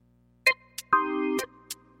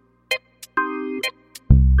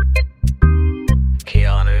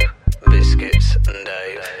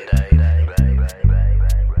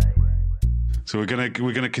So we're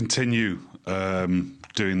gonna continue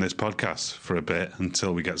doing this podcast for a bit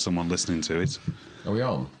until we get someone listening to it. Are we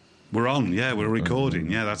on? We're on, yeah. We're recording,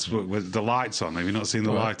 yeah. That's what the lights on. Have you not seen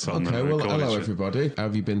the lights on? Okay, well, hello everybody. How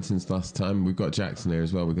have you been since last time? We've got Jackson here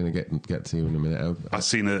as well. We're going to get to you in a minute. I've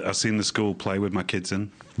seen the school play with my kids in.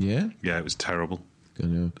 Yeah, yeah. It was terrible.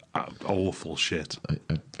 Awful shit.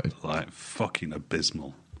 Like fucking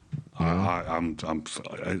abysmal. Yeah.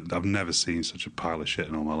 I've never seen such a pile of shit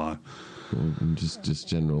in all my life. And just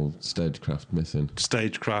general stagecraft missing.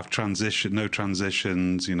 Stagecraft, transition, no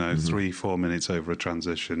transitions, 3-4 minutes over a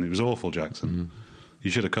transition. It was awful, Jackson. Mm-hmm. You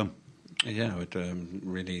should have come. Yeah, I would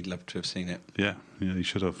really love to have seen it. Yeah, you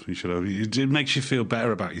should have. It makes you feel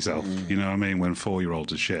better about yourself, you know what I mean, when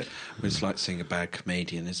 4-year-olds are shit. It's like seeing a bad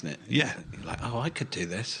comedian, isn't it? Yeah. You're like, I could do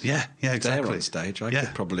this. Yeah, exactly. There on stage, I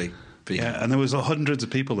could probably... Yeah, and there was hundreds of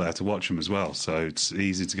people there to watch them as well, so it's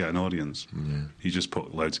easy to get an audience. Yeah. You just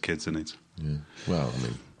put loads of kids in it. Yeah. Well, I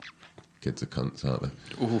mean, kids are cunts, aren't they?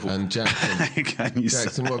 Ooh. And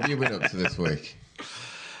Jackson, what have you been up to this week?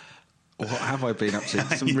 What have I been up to?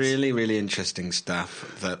 Some really, really interesting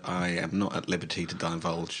stuff that I am not at liberty to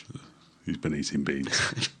divulge. He's been eating beans.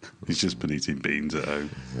 He's just been eating beans at home.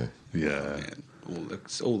 Yeah.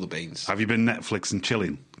 All the beans. Have you been Netflix and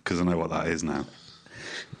chilling? Because I know what that is now.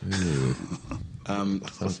 That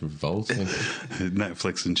sounds revolting.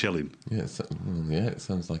 Netflix and chilling. Yeah, it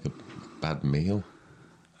sounds like a bad meal.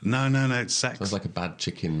 No, it's sex. Sounds like a bad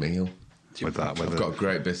chicken meal. I've got a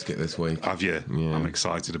great biscuit this week. Have you? Yeah. I'm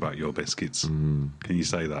excited about your biscuits. Can you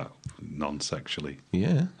say that non-sexually?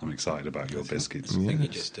 Yeah. I'm excited about your biscuits. I think you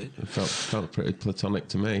just did. It felt pretty platonic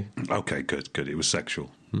to me. Okay, good. It was sexual,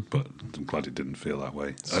 but I'm glad it didn't feel that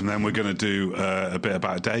way. And then we're going to do a bit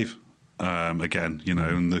about Dave. Again,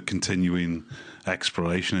 and the continuing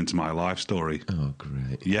exploration into my life story. Oh,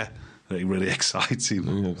 great. Yeah, really exciting.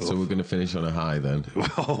 So we're going to finish on a high then?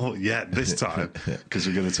 Well, yeah, this time, because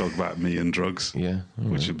we're going to talk about me and drugs,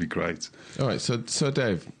 which would be great. All right, so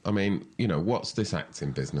Dave, I mean, what's this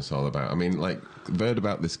acting business all about? I mean, I've heard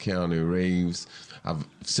about this Keanu Reeves. I've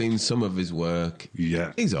seen some of his work.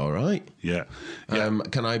 Yeah. He's all right. Yeah.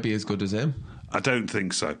 Can I be as good as him? I don't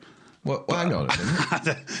think so. Well, hang on a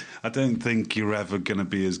minute. I don't think you're ever going to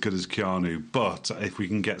be as good as Keanu, but if we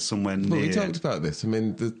can get somewhere near... Well, we talked about this. I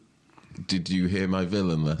mean, did you hear my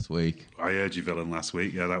villain last week? I heard your villain last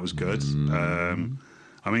week. Yeah, that was good. Keanu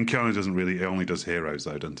he only does heroes,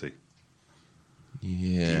 though, doesn't he?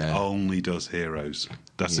 Yeah. He only does heroes.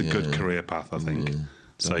 That's a good career path, I think. Yeah.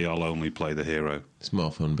 So you'll only play the hero. It's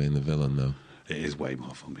more fun being the villain, though. It is way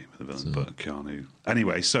more fun being with the villain, but Keanu...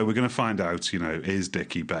 Anyway, so we're going to find out, is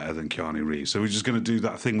Dickie better than Keanu Reeves? So we're just going to do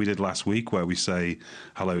that thing we did last week where we say,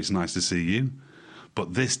 hello, it's nice to see you.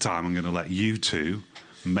 But this time I'm going to let you two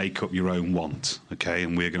make up your own want, okay?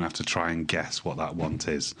 And we're going to have to try and guess what that want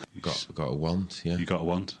is. Got a want, yeah. You got a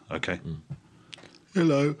want? Okay.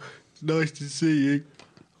 Hello, it's nice to see you.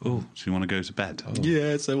 Oh, do you want to go to bed? Oh.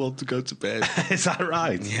 Yes, I want to go to bed. Is that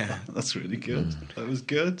right? Yeah. That's really good. That was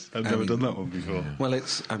good. I've never done that one before. Well,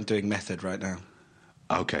 I'm doing method right now.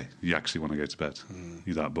 Okay, you actually want to go to bed.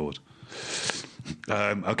 You're that bored.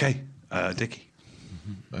 Okay, Dickie.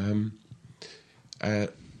 Well, I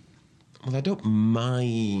don't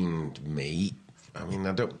mind meat. I mean,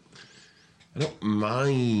 I don't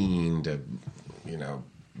mind a,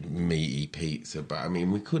 meaty pizza, but I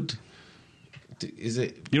mean, we could... Is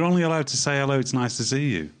it... You're only allowed to say, hello, it's nice to see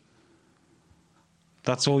you.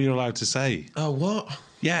 That's all you're allowed to say. Oh, what?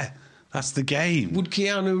 Yeah, that's the game. Would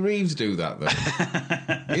Keanu Reeves do that,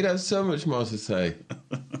 then? He'd have so much more to say.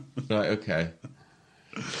 Right, okay.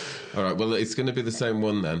 All right, well, it's going to be the same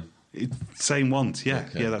one, then. Same want, yeah.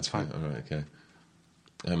 Okay. Yeah, that's fine. All right, okay.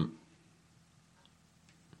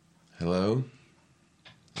 Hello?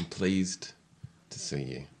 I'm pleased to see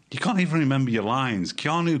you. You can't even remember your lines.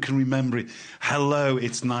 Keanu can remember it. Hello,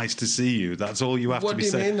 it's nice to see you. That's all you have to be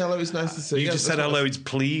saying. What do you mean, hello, it's nice to see you? You just said, hello, it's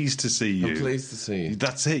pleased to see you. I'm pleased to see you.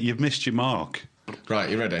 That's it. You've missed your mark. Right,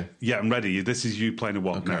 you ready? Yeah, I'm ready. This is you playing a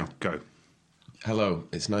what now? Go. Hello,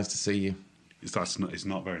 it's nice to see you. It's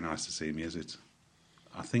not very nice to see me, is it?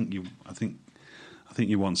 I think you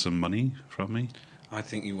want some money from me. I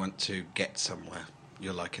think you want to get somewhere.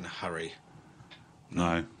 You're like in a hurry.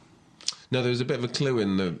 No. No, there was a bit of a clue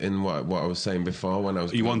in what I was saying before when I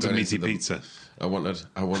was. You wanted meaty pizza. I wanted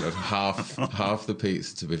half the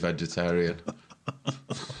pizza to be vegetarian.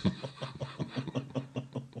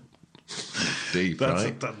 Deep,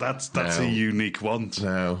 right? That's a unique want.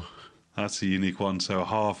 Now, that's a unique one. So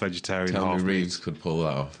half vegetarian, tell half me Reeves meat. could pull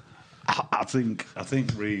that off. I think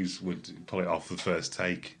Reeves would pull it off the first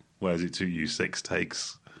take, whereas it took you 6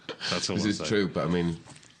 takes. That's all. This is true, but I mean,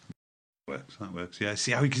 That works. Yeah.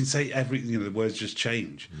 See how you can say the words just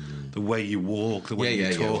change. The way you walk, the way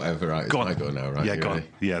you talk. Yeah, whatever. Right, it's my go now, right? Yeah, You go on. ready?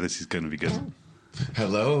 Yeah, this is going to be good.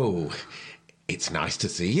 Hello. It's nice to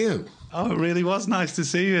see you. Oh, it really was nice to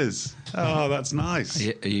see you. Oh, that's nice.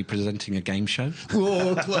 Are you presenting a game show?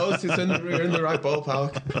 Whoa, close. It's in the right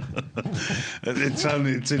ballpark.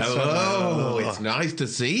 Hello. It's nice to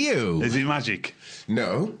see you. Is it magic?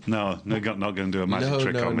 No. No, not going to do a magic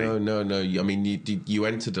trick on me. No. I mean, you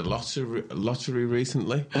entered a lottery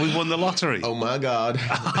recently. We won the lottery. Oh my god!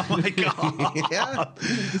 Oh my god! Yeah,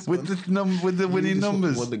 with the winning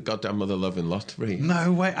numbers. Won the goddamn mother loving lottery.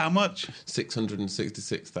 No way! How much?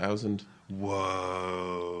 666,000.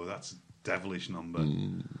 Whoa, that's a devilish number.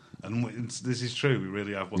 And this is true. We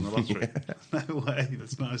really have won the lottery. No way.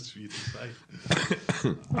 That's nice for you to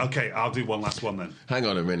say. Okay, I'll do one last one then. Hang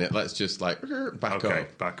on a minute. Let's just back up.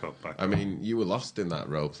 Back up. I mean, you were lost in that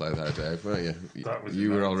role play there, Dave, weren't you? You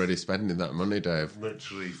were immense. already spending that money, Dave.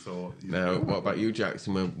 Literally thought. Now, what about you,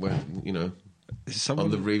 Jackson? We're on the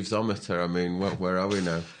Reevesometer. I mean, where are we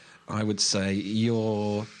now? I would say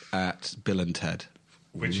you're at Bill and Ted.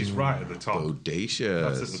 Which is right at the top.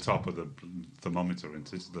 Bodacious. That's at the top of the thermometer,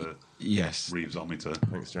 isn't it? The Yes. Reevesometer.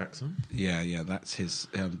 Thanks, Jackson. Yeah, that's his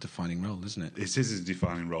defining role, isn't it? It is his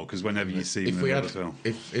defining role because whenever you see him If in we the had, other film,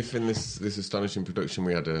 if in this astonishing production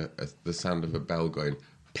we had the sound of a bell going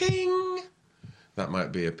ping, that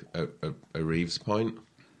might be a Reeves point.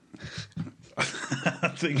 I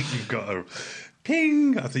think you've got a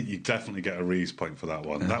ping. I think you definitely get a Reeves point for that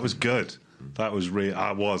one. That was good. That was real.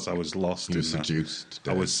 I was lost. You were in that. seduced. I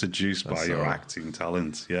Dave. was seduced by That's your all. acting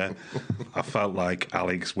talent. Yeah, I felt like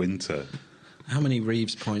Alex Winter. How many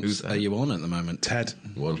Reeves points are you on at the moment? Ted.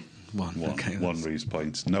 One. One. Okay, One Reeves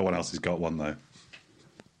point. No one else has got one though.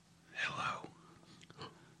 Hello.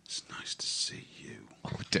 It's nice to see you.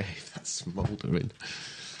 Oh, Dave, that's smouldering.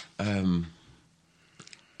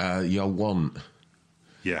 Your want.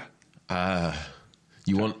 Yeah.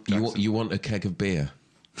 You want a keg of beer.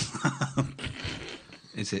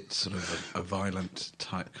 Is it sort of a violent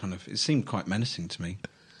type kind of... It seemed quite menacing to me.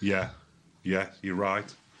 Yeah. You're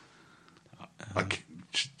right.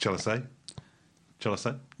 Shall I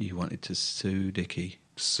say? You wanted to sue Dickie.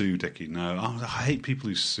 Sue Dickie. No, I hate people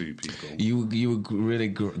who sue people. You were really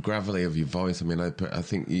gravelly of your voice. I mean, I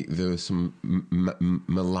think there was some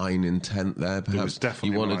malign intent there. Perhaps was definitely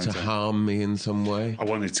you wanted malign to intent. harm me in some way. I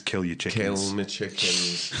wanted to kill your chickens. Kill my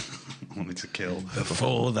chickens. I wanted to kill.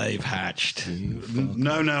 Before they've hatched.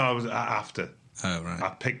 No, I was after. Oh, right. I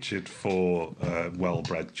pictured 4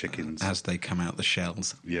 well-bred chickens. As they come out the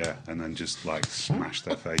shells. Yeah, and then just smash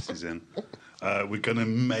their faces in. We're going to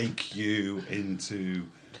make you into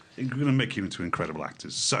incredible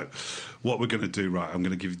actors. So, what we're going to do, right? I'm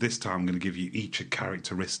going to give you each a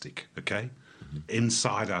characteristic. Okay. Mm-hmm.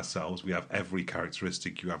 Inside ourselves, we have every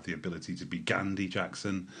characteristic. You have the ability to be Gandhi,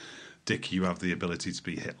 Jackson. Dickie, you have the ability to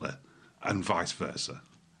be Hitler, and vice versa.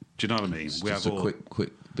 Do you know what I mean? Just a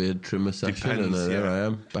quick beard trimmer session, Depends, and there I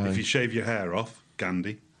am. Bang. If you shave your hair off,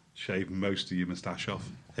 Gandhi. Shave most of your moustache off,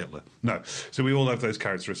 Hitler. No. So we all have those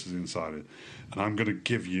characteristics inside it. And I'm going to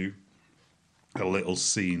give you a little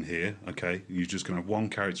scene here, okay? You're just going to have one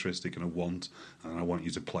characteristic and a want, and I want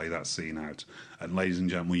you to play that scene out. And ladies and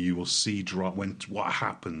gentlemen, you will see what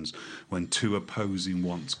happens when 2 opposing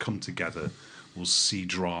wants come together. We'll see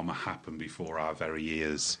drama happen before our very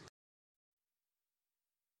ears.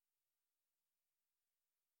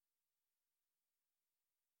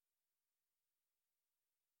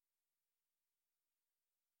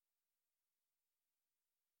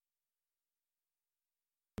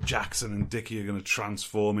 Jackson and Dickie are going to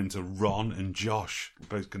transform into Ron and Josh.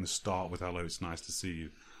 We're both going to start with hello, it's nice to see you.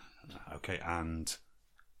 Okay, and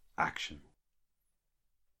action.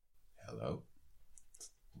 Hello.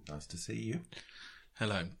 Nice to see you.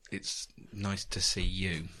 Hello, it's nice to see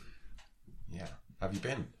you. Yeah. Have you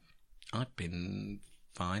been? I've been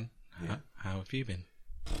fine. Yeah. How have you been?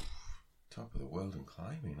 Top of the world in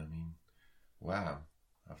climbing. I mean, wow.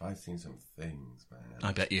 Have I seen some things, man?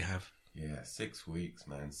 I bet you have. Yeah, 6 weeks,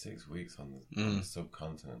 man. 6 weeks on the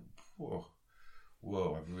subcontinent. Whoa,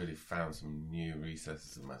 I've really found some new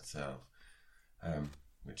recesses of myself,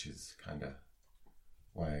 which is kind of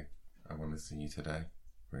why I want to see you today,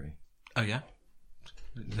 really. Oh, yeah?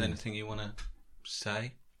 Is there anything you want to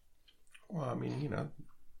say? Well, I mean,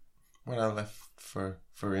 when I left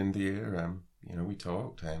for India, we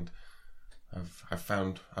talked, and I've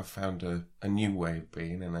found a new way of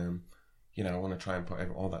being, and I want to try and put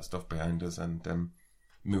all that stuff behind us and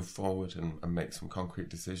move forward and make some concrete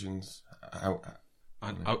decisions. I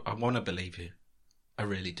want to believe you. I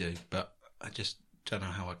really do, but I just don't know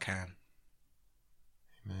how I can.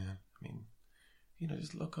 Man, I mean,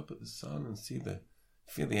 just look up at the sun and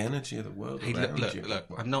feel the energy of the world Hey, around you. look,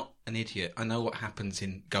 I'm not an idiot. I know what happens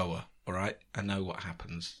in Goa, all right? I know what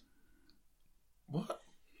happens. What?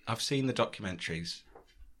 I've seen the documentaries.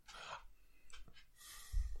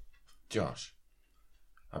 Josh,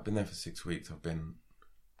 I've been there for 6 weeks. I've been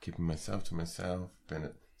keeping myself to myself, been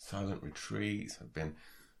at silent retreats, I've been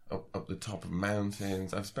up the top of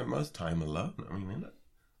mountains. I've spent most time alone. I mean,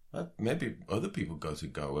 maybe other people go to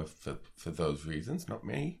Goa for those reasons, not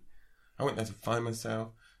me. I went there to find myself,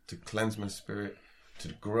 to cleanse my spirit, to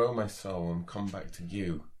grow my soul and come back to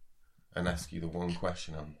you and ask you the one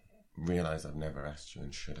question I realise I've never asked you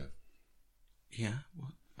and should have. Yeah?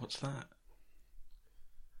 What's that?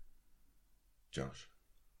 Josh.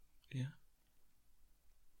 Yeah?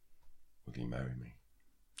 Will you marry me?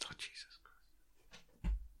 Oh, Jesus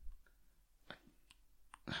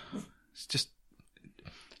Christ. It's just...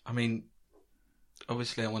 I mean,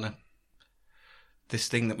 obviously I want to... This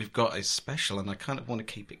thing that we've got is special and I kind of want to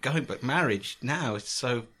keep it going, but marriage now, it's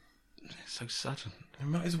so sudden. We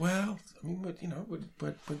might as well. I mean, we're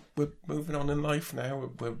moving on in life now.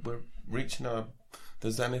 We're reaching the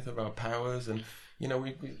zenith of our powers, and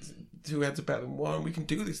we two heads are better than one. We can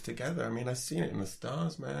do this together. I mean, I've seen it in the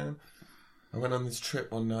stars, man. I went on this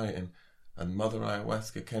trip one night, and Mother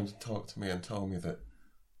Ayahuasca came to talk to me and told me that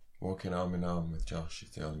walking arm in arm with Josh is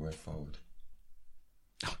the only way forward.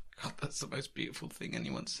 Oh God, that's the most beautiful thing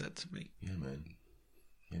anyone said to me. Yeah, man.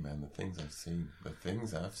 Yeah, man. The things I've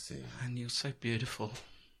seen. And you're so beautiful.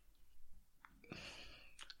 Okay.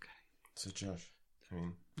 So, Josh, I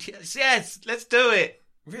mean... Yes, let's do it.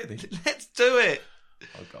 Really? Let's do it.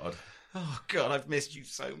 Oh, God. Oh, God, I've missed you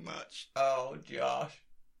so much. Oh, Josh.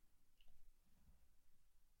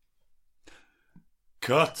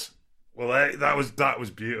 Cut. Well, that was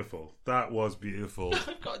beautiful. That was beautiful.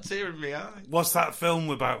 I've got a tear in my eye. What's that film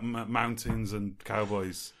about mountains and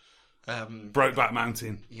cowboys? Brokeback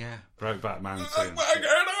Mountain. Yeah. Brokeback Mountain.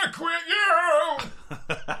 I quit you!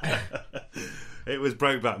 It was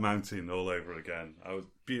Brokeback Mountain all over again. I was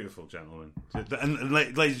beautiful, gentlemen. And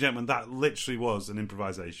ladies and gentlemen, that literally was an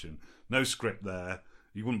improvisation. No script there.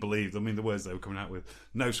 You wouldn't believe, the words they were coming out with.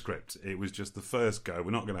 No script. It was just the first go.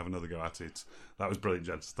 We're not going to have another go at it. That was brilliant,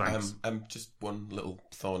 gents. Thanks. Just one little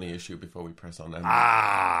thorny issue before we press on.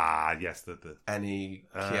 Yes. Any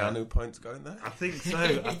Keanu points going there? I think so.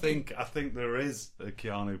 I think there is a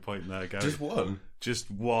Keanu point there going. Just one?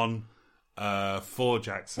 Just one. For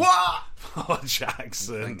Jackson. What? For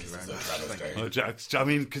Jackson. Thank you very much. Jackson. I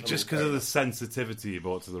mean, just because of the sensitivity you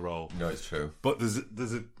brought to the role. No, it's true. But there's it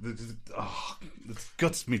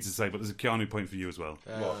guts me to say, but there's a Keanu point for you as well.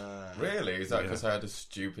 What? Really? Is that because I had a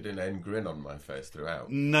stupid inane grin on my face throughout?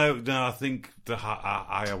 No, I think the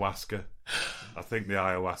ayahuasca. I think the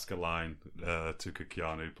ayahuasca line took a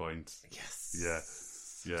Keanu point. Yes. Yeah.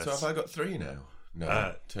 Yes. So have I got 3 now?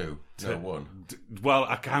 No, 2. No, 1. Well,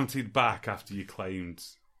 I counted back after you claimed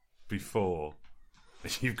before.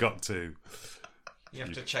 You've got 2. You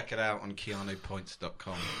have to check it out on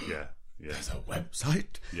KeanuPoints.com. Yeah. There's a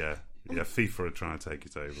website. Yeah. FIFA are trying to take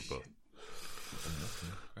it over, but...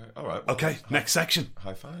 All right. Well, okay, next section.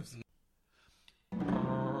 High fives.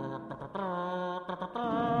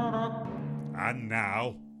 And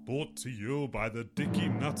now, brought to you by the Dicky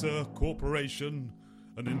Nutter Corporation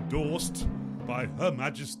and endorsed by Her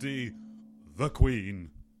Majesty the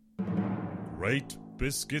Queen. Great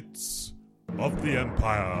Biscuits of the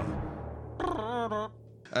Empire.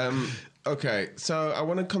 Okay, so I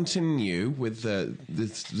want to continue with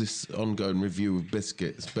this ongoing review of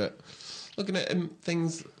biscuits, but looking at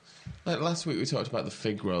things like last week we talked about the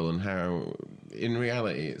fig roll and how in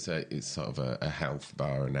reality it's sort of a health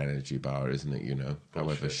bar, an energy bar, isn't it?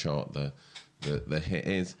 However short the hit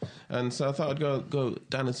is. And so I thought I'd go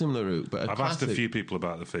down a similar route. But I've asked a few people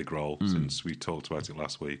about the fig roll since we talked about it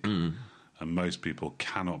last week. And most people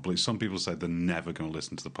cannot believe. Some people said they're never going to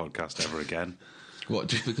listen to the podcast ever again. What,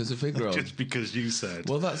 just because of fig roll? Just because you said.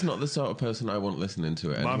 Well, that's not the sort of person I want listening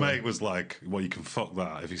to it anyway. My mate was like, well, you can fuck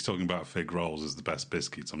that. If he's talking about fig rolls as the best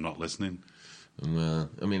biscuits, I'm not listening. Well,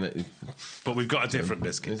 I mean... But we've got a different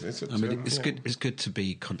biscuit. It's good to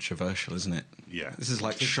be controversial, isn't it? Yeah. This is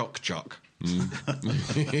like Shock Jock.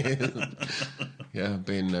 Yeah,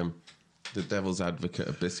 being the devil's advocate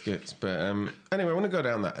of biscuits. But anyway, I want to go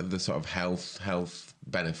down the sort of health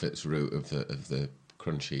benefits route of the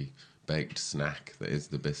crunchy baked snack that is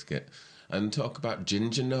the biscuit, and talk about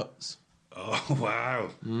ginger nuts. Oh wow!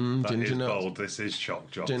 That ginger is nuts. bold. This is shock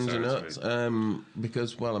jock. Ginger nuts,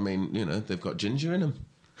 because, well, I mean, they've got ginger in them.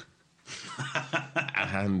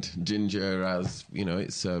 And ginger has,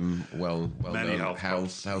 it's well Many known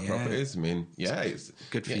health properties. I mean, it's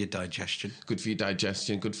Good for your digestion. good for your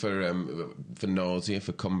digestion, good for nausea,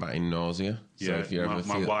 for combating nausea. So if you ever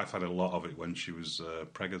my wife had a lot of it when she was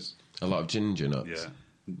preggers. a lot of ginger nuts,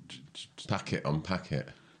 Yeah, packet on packet.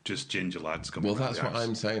 just ginger lads coming. Well, around that's the what house.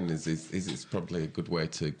 I'm saying. Is it's probably a good way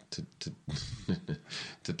to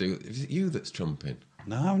to do. Is it you that's trumping?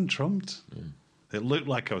 No, I haven't trumped. It looked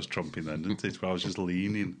like I was trumping then, didn't it? But I was just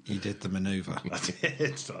leaning. You did the manoeuvre. I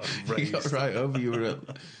did. So I was You raised. got right over. You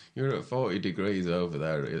were at 40 degrees over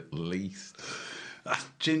there at least.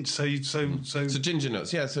 So So ginger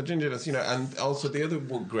nuts, yeah. So ginger nuts, and also the other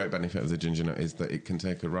great benefit of the ginger nut is that it can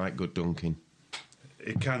take a right good dunking.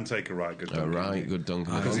 it can take a right good A dunking. right good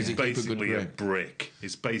dunking. Because As it's long as you keep basically a good grip. brick.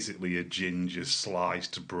 It's basically a ginger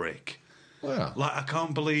sliced brick. Well, Like, I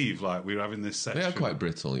can't believe, we were having this they section. are quite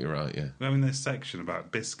brittle. You're right. Yeah. We're having this section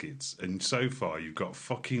about biscuits, and so far you've got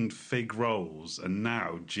fucking fig rolls and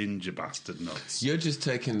now ginger bastard nuts. You're just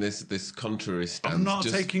taking this contrary stance. I'm not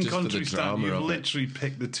just, taking just for the contrary stand. drama You've of it. literally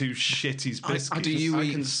picked the two shittiest biscuits. I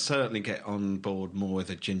can certainly get on board more with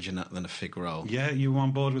a ginger nut than a fig roll. Yeah, you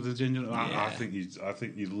on board with the ginger? Yeah. I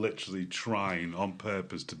think you're literally trying on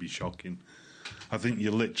purpose to be shocking. I think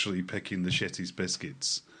you're literally picking the shittiest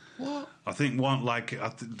biscuits. What? I think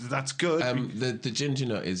that's good. The ginger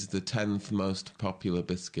nut is the 10th most popular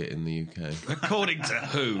biscuit in the UK. According to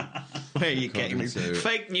who? Where are you getting this? to-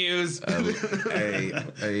 Fake news. a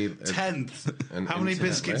 10th. an How many internet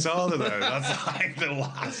biscuits list. are there though? That's like the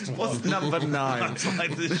last one. What's number 9? That's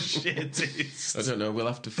like the shittiest. I don't know. We'll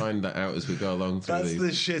have to find that out as we go along through That's these.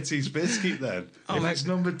 the shittiest biscuit then. If it's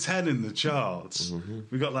number 10 in the charts,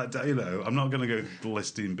 we got that, I'm not going to go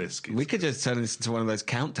listing biscuits. We could just turn this into one of those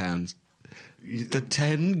countdowns. The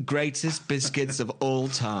 10 greatest biscuits of all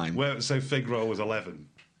time. So fig roll was 11.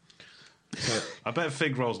 I bet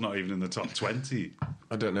fig roll's not even in the top 20.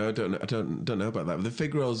 I don't know. I don't know about that. The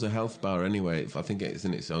fig roll's a health bar anyway. I think it's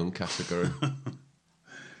in its own category.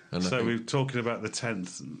 And So we're talking about the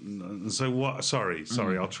 10th. And so what? Sorry.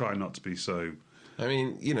 I'll try not to be so. I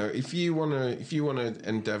mean, if you want to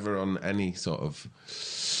endeavour on any sort of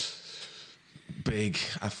big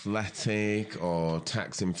athletic or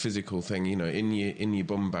taxing physical thing, in your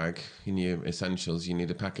bum bag, in your essentials, you need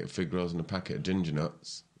a packet of fig rolls and a packet of ginger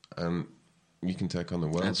nuts, and you can take on the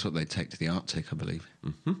world. That's what they take to the Arctic, I believe.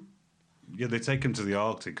 Yeah, they take them to the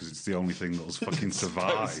Arctic because it's the only thing that'll fucking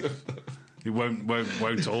survive. It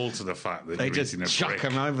won't alter the fact that They you're just eating a chuck brick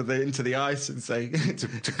them into the ice and say,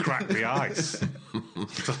 to crack the ice.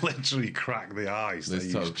 To literally crack the ice. They They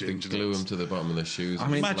sort use of ginger glue nuts. them to the bottom of the shoes. I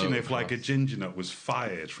and mean, float Imagine if, across. a ginger nut was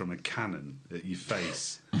fired from a cannon at your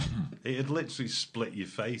face. It'd literally split your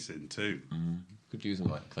face in two. Could use them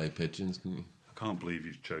like clay pigeons, couldn't you? I can't believe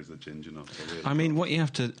you chose the ginger nut. I mean,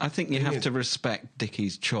 I think you have to respect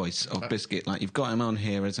Dickie's choice of biscuit. Like, you've got him on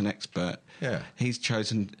here as an expert. Yeah. He's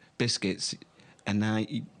chosen biscuits, and now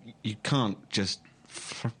you can't just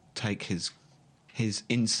take his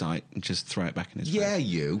insight and just throw it back in his face.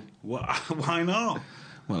 you. Why not?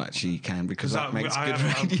 Well, actually, you can, because that makes I good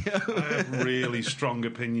have, radio. I have really strong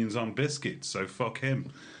opinions on biscuits, so fuck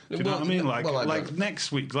him. Do you know Well, what I mean? well, I don't-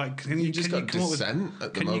 Next week, can You you just can got you come up with- dissent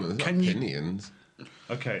at the can you- moment. There's can not you- opinions.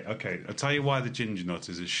 Okay. I'll tell you why the ginger nut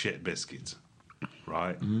is a shit biscuit,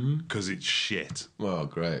 right? Because it's shit. Well,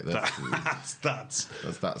 great. That's That's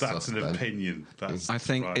sus an then. opinion. That's I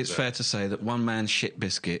think right it's there. fair to say that one man's shit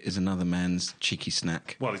biscuit is another man's cheeky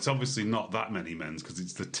snack. Well, it's obviously not that many men's because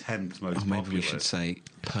it's the 10th most Or maybe popular. we should say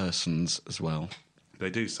persons as well. They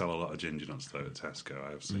do sell a lot of ginger nuts though at Tesco.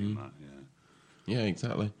 I have seen that. Yeah. Yeah,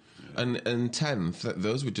 exactly. And 10th,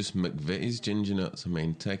 those were just McVitie's ginger nuts. I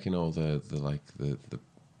mean, taking all the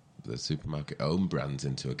supermarket own brands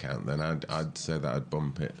into account, then I'd say that I'd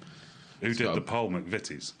bump it. Who It's did got the poll?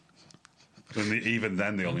 McVitie's. And even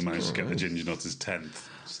then, they only managed to get the ginger nut as 10th.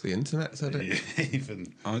 Just the internet said it.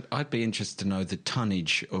 Even I'd be interested to know the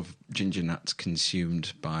tonnage of ginger nuts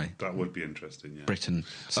consumed by that would be interesting. Yeah. Britain.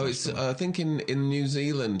 Oh, it's I think in New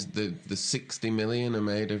Zealand the 60 million are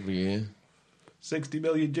made every year. 60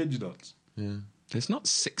 million ginger nuts. Yeah. There's not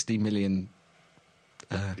 60 million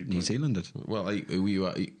New Zealanders. Well,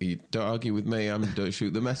 you don't argue with me. Don't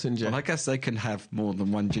shoot the messenger. Well, I guess they can have more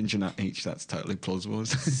than one ginger nut each. That's totally plausible.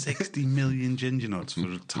 60 million ginger nuts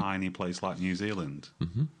for a tiny place like New Zealand.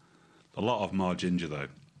 Mm-hmm. A lot of them are ginger though.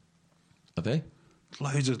 Are they?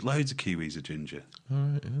 Loads of Kiwis are ginger. All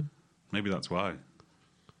right. Yeah. Maybe that's why.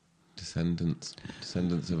 Descendants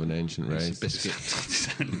of an ancient race. biscuit.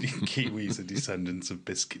 Kiwis are descendants of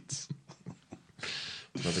biscuits.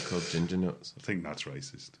 What are they called? Ginger nuts. I think that's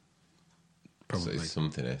racist. Probably. So it's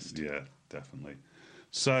somethingist. Yeah, definitely.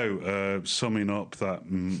 So, summing up that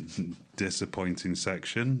disappointing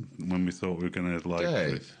section when we thought we were going to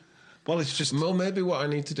Dave. Well, it's just. Well, maybe what I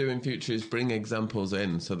need to do in future is bring examples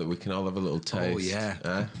in so that we can all have a little taste. Oh,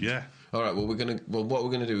 yeah. Yeah. All right. Well, what we're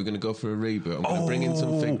gonna do? We're gonna go for a reboot. I'm gonna bring in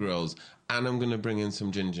some fig rolls, and I'm gonna bring in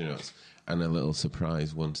some ginger nuts, and a little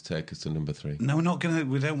surprise one to take us to number 3. No, we're not going to.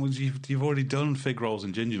 We don't. You've already done fig rolls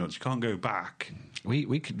and ginger nuts. You can't go back. We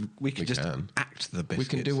could just can. act the We biscuits.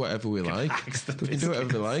 can do whatever we like. axe the We can do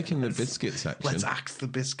whatever we like in the biscuit section. Let's axe the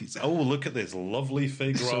biscuits. Oh, look at this lovely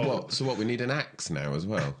fig roll. So what? We need an axe now as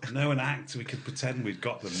well. No, an act. We could pretend we've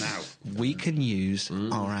got them now. We can use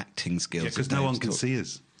our acting skills. Because no one can see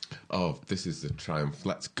us. Oh, this is the triumph.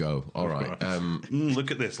 Let's go. All right.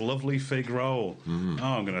 Look at this lovely fig roll. Oh,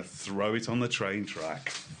 I'm going to throw it on the train track.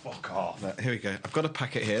 Fuck off. Here we go. I've got a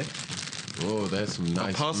packet here. Oh, there's some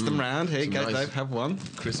nice. I'll pass them round. Here you some go, nice Dave. Have one.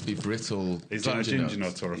 Crispy, brittle. Is that a ginger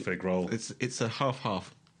nut or a fig roll? It's a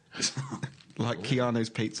half. Like Keanu's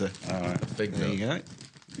pizza. All right. Fig There you nut.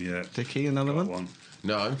 go. Yeah. Dickie, another Got one?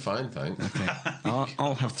 No, I'm fine, thanks. Okay.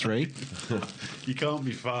 I'll have 3. You can't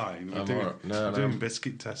be fine. We're doing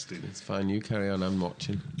biscuit testing. It's fine. You carry on. I'm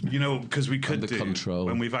watching. You know, because we could Under do, control.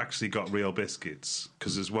 when we've actually got real biscuits,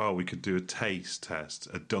 because as well we could do a taste test,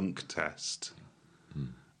 a dunk test,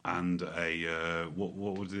 and a, what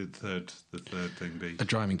would the third thing be? A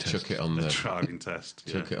driving test. Chuck it on A the. driving test.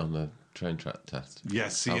 Chuck it on the train track test. Yeah,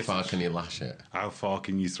 see How if- far can you lash it? How far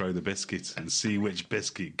can you throw the biscuit and see which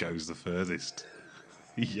biscuit goes the furthest?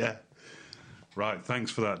 Yeah. Right,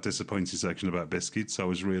 thanks for that disappointing section about biscuits. I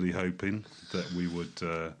was really hoping that we would...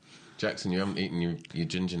 Jackson, you haven't eaten your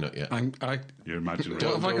ginger nut yet. you imagine...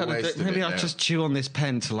 Don't- What have I got to waste do? of Maybe it I'll now. just chew on this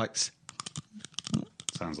pen to like.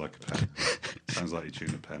 Sounds like a pen. Sounds like you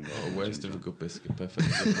chewing a pen. What a waste of a good biscuit. Perfect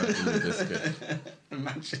imaginary biscuit.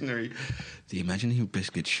 The Imaginary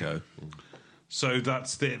Biscuit Show. So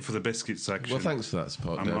that's it for the biscuit section. Well, thanks for that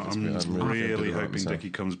support, I'm, Dave. I'm really really good about hoping myself. Dickie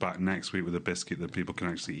comes back next week with a biscuit that people can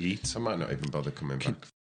actually eat. I might not even bother coming back.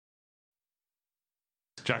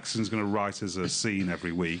 Jackson's going to write us a scene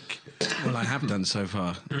every week, Well, I have done so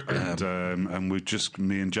far. and we're just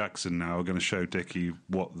me and Jackson now are going to show Dickie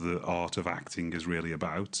what the art of acting is really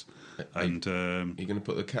about. And You're going to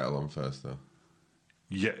put the kettle on first, though?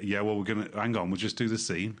 yeah. Well, we're going to hang on. We'll just do the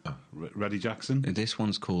scene. Ready, Jackson? This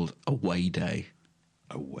one's called Away Day.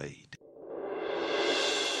 Away.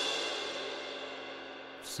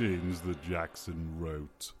 Scenes that Jackson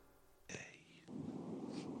wrote.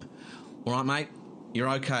 All right, mate. You're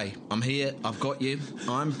okay. I'm here. I've got you.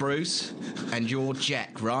 I'm Bruce, and you're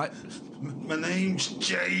Jack, right? My name's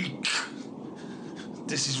Jake.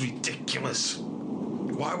 This is ridiculous.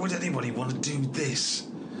 Why would anybody want to do this?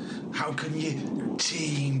 How can you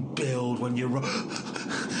team build when you're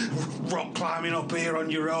rock climbing up here on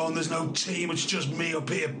your own? There's no team, it's just me up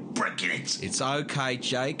here breaking it. It's okay,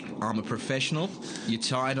 Jake. I'm a professional. You're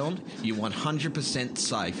tied on. You're 100%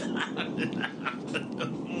 safe.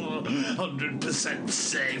 100%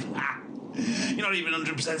 safe. You're not even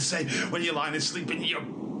 100% safe when you're lying asleep in your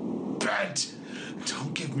bed.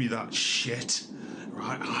 Don't give me that shit.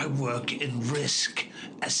 Right, I work in risk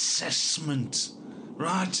assessment.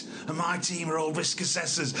 Right? And my team are all risk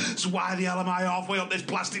assessors. So why the hell am I halfway up this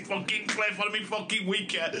plastic fucking cliff on me fucking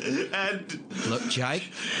weekend? Look, Jake,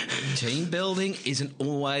 team building isn't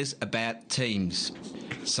always about teams.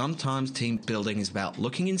 Sometimes team building is about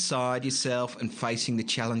looking inside yourself and facing the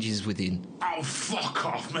challenges within. Oh, fuck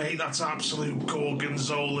off, mate. That's absolute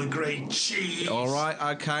gorgonzola great cheese. All right,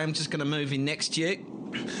 okay, I'm just going to move in next to you.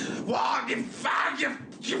 What? You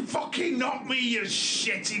fucking knocked me, you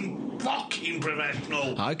shitting fucking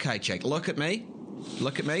professional. Okay, Jake, look at me.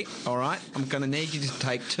 Look at me. All right, I'm going to need you to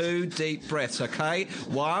take 2 deep breaths, okay?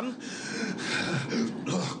 1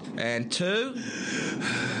 and 2.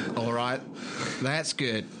 All right, that's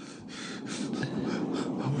good.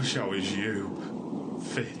 I wish I was you.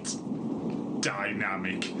 Fit,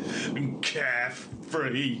 dynamic, and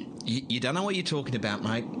carefree. You don't know what you're talking about,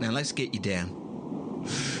 mate. Now let's get you down.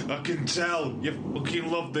 I can tell you fucking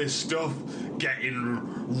love this stuff.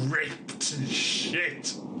 Getting ripped and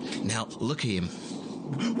shit. Now look at him.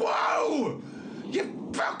 Whoa! You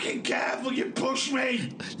fucking careful, you push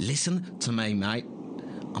me! Listen to me, mate.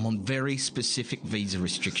 I'm on very specific visa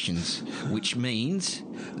restrictions, which means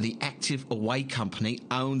the active away company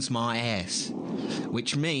owns my ass.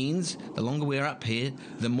 Which means the longer we're up here,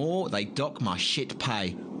 the more they dock my shit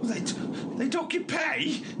pay. They dock your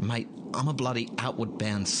pay? Mate, I'm a bloody outward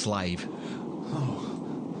bound slave.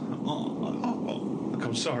 Look,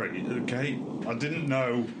 I'm sorry, okay? I didn't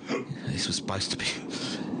know. This was supposed to be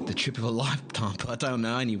the trip of a lifetime, but I don't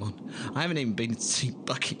know anyone. I haven't even been to see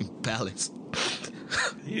Buckingham Palace.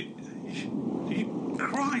 Are you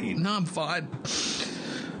crying? No, I'm fine.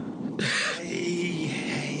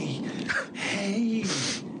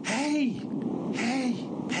 Hey.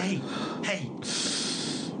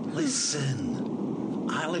 Listen,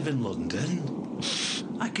 I live in London.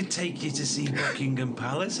 I could take you to see Buckingham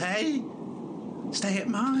Palace, hey? Stay at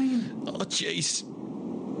mine. Oh, jeez.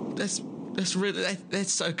 That's really...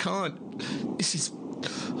 That's so kind. This is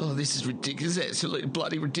ridiculous. Absolutely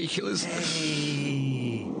bloody ridiculous.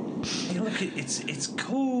 Hey, look, it's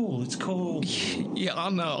cool. It's cool. Yeah, I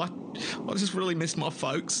know. I just really miss my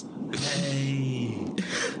folks. Hey,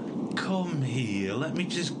 come here. Let me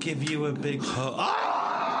just give you a big hug.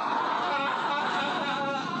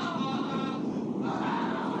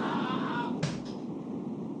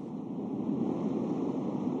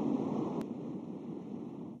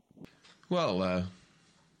 Well,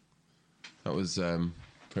 that was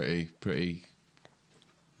pretty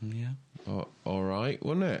Yeah. all right,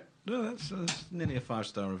 wasn't it? No, that's nearly a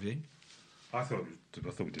 5-star review. I thought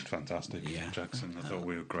we did fantastic, Yeah. Jackson. I thought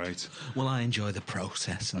we were great. Well, I enjoy the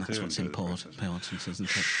process, and I that's do what's enjoy the important, process. isn't it?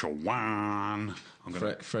 Schwan. I'm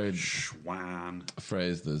going to Fred, Schwan.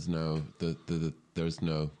 phrase. There's no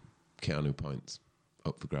Keanu points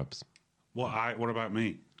up for grabs. What about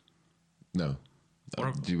me? No.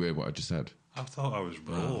 What- Do you hear what I just said? I thought I was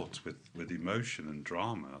wrought with emotion and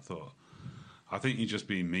drama. I think you're just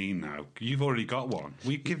being mean now. You've already got one.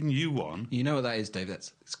 We've given you one. You know what that is, Dave?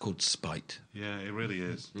 It's called spite. Yeah, it really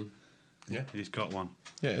is. Yeah. He's got one.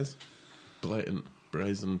 Yeah, it is. Blatant,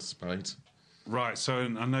 brazen spite. Right, so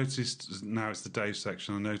I noticed, now it's the Dave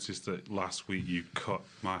section, I noticed that last week you cut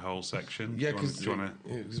my whole section. Yeah, Do you because wanna-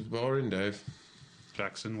 it was boring, Dave.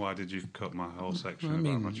 Jackson, why did you cut my whole section I about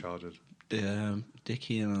mean- my childhood?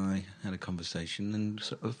 Dickie and I had a conversation and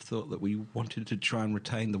sort of thought that we wanted to try and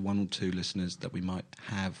retain the one or two listeners that we might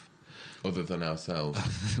have Other than ourselves.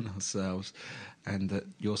 than ourselves, and that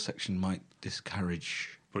your section might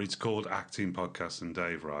discourage. But it's called Acting Podcast and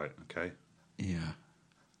Dave, right? Okay? Yeah.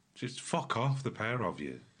 Just fuck off, the pair of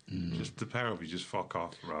you. Just the pair of you, just fuck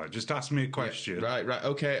off, right? Just ask me a question. Right.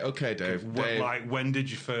 Okay, Dave. When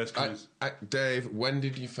did you first come Dave, when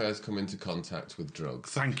did you first come into contact with drugs?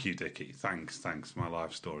 Thank you, Dickie. Thanks. My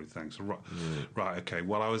life story. Thanks. Right. Okay.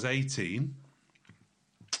 Well, I was 18.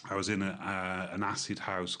 I was in an acid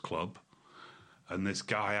house club, and this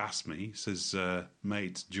guy asked me, he says,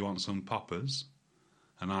 "Mate, do you want some poppers?"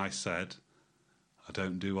 And I said, "I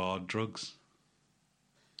don't do hard drugs."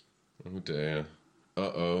 Oh dear.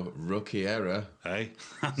 Rookie error. Hey,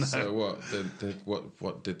 So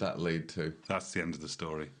what did that lead to? that's the end of the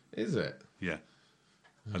story. Is it? Yeah,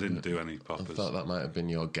 I didn't do any I poppers. thought that might have been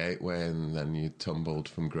your gateway, and then you tumbled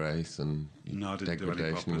from grace, and No, I didn't do any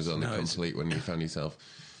degradation was poppers. only No, it's- complete when you found yourself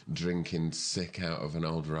drinking sick out of an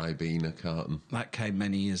old Ribena carton. That came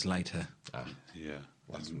many years later. Yeah,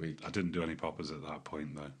 Last week. I didn't do any poppers at that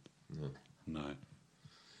point though. No.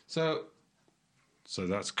 So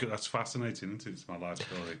that's fascinating, isn't it? It's my life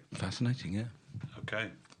story. Fascinating, yeah. Okay.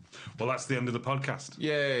 Well, that's the end of the podcast.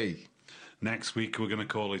 yay. Next week, we're going to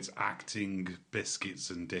call it Acting Biscuits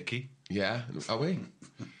and Dickie. Yeah, are we?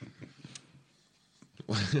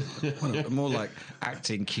 Well, more like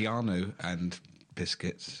acting Keanu and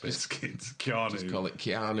biscuits. Biscuits. Keanu. Just call it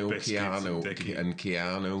Keanu, Biscuits and Dickie. and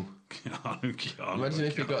Keanu. Keanu. Imagine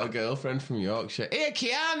if you got a girlfriend from Yorkshire. Hey,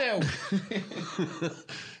 Keanu!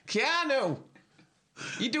 Keanu!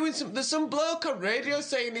 You doing some? There's some bloke on radio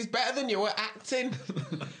saying he's better than you at acting.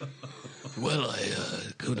 Well, I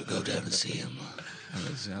gotta go down and see him.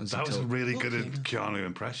 That was a really good Keanu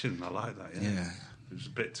impression. I like that, yeah. Yeah. It was a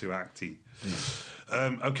bit too acty.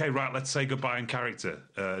 Okay, right, let's say goodbye in character.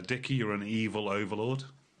 Dickie, you're an evil overlord.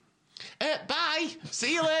 Bye!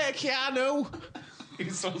 See you later, Keanu!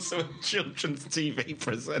 He's also a children's TV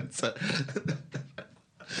presenter.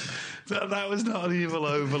 That was not an evil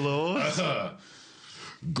overlord.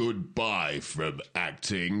 Goodbye from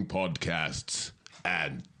Acting Podcasts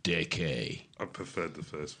and Dickie. I preferred the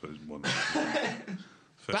first one.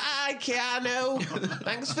 Bye, Keanu!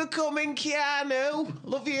 Thanks for coming, Keanu!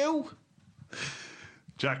 Love you!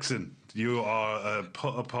 Jackson, you are a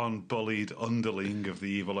put upon, bullied underling of the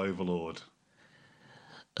evil overlord.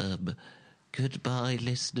 Goodbye,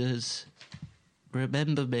 listeners.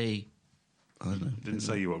 Remember me. Didn't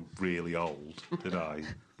say you were really old, did I?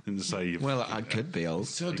 Didn't say you. Well, I could be old.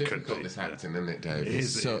 So It could difficult, be, this yeah. acting, isn't it, Dave? It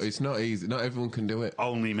is, it is. It's not easy. Not everyone can do it.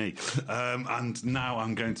 Only me. And now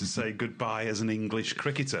I'm going to say goodbye as an English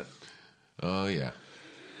cricketer. Oh, yeah.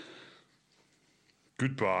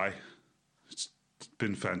 Goodbye. It's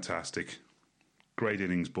been fantastic. Great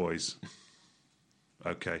innings, boys.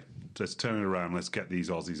 Okay, let's turn it around. Let's get these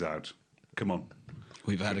Aussies out. Come on.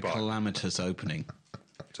 We've had Goodbye. a calamitous opening.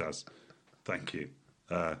 Taz, thank you.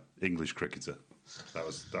 English cricketer. That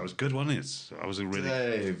was good, wasn't it? I was a really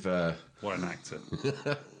Dave, what an actor.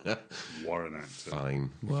 What an actor. fine.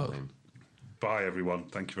 Whoa. Fine. Bye everyone.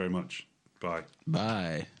 Thank you very much. Bye.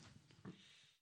 Bye.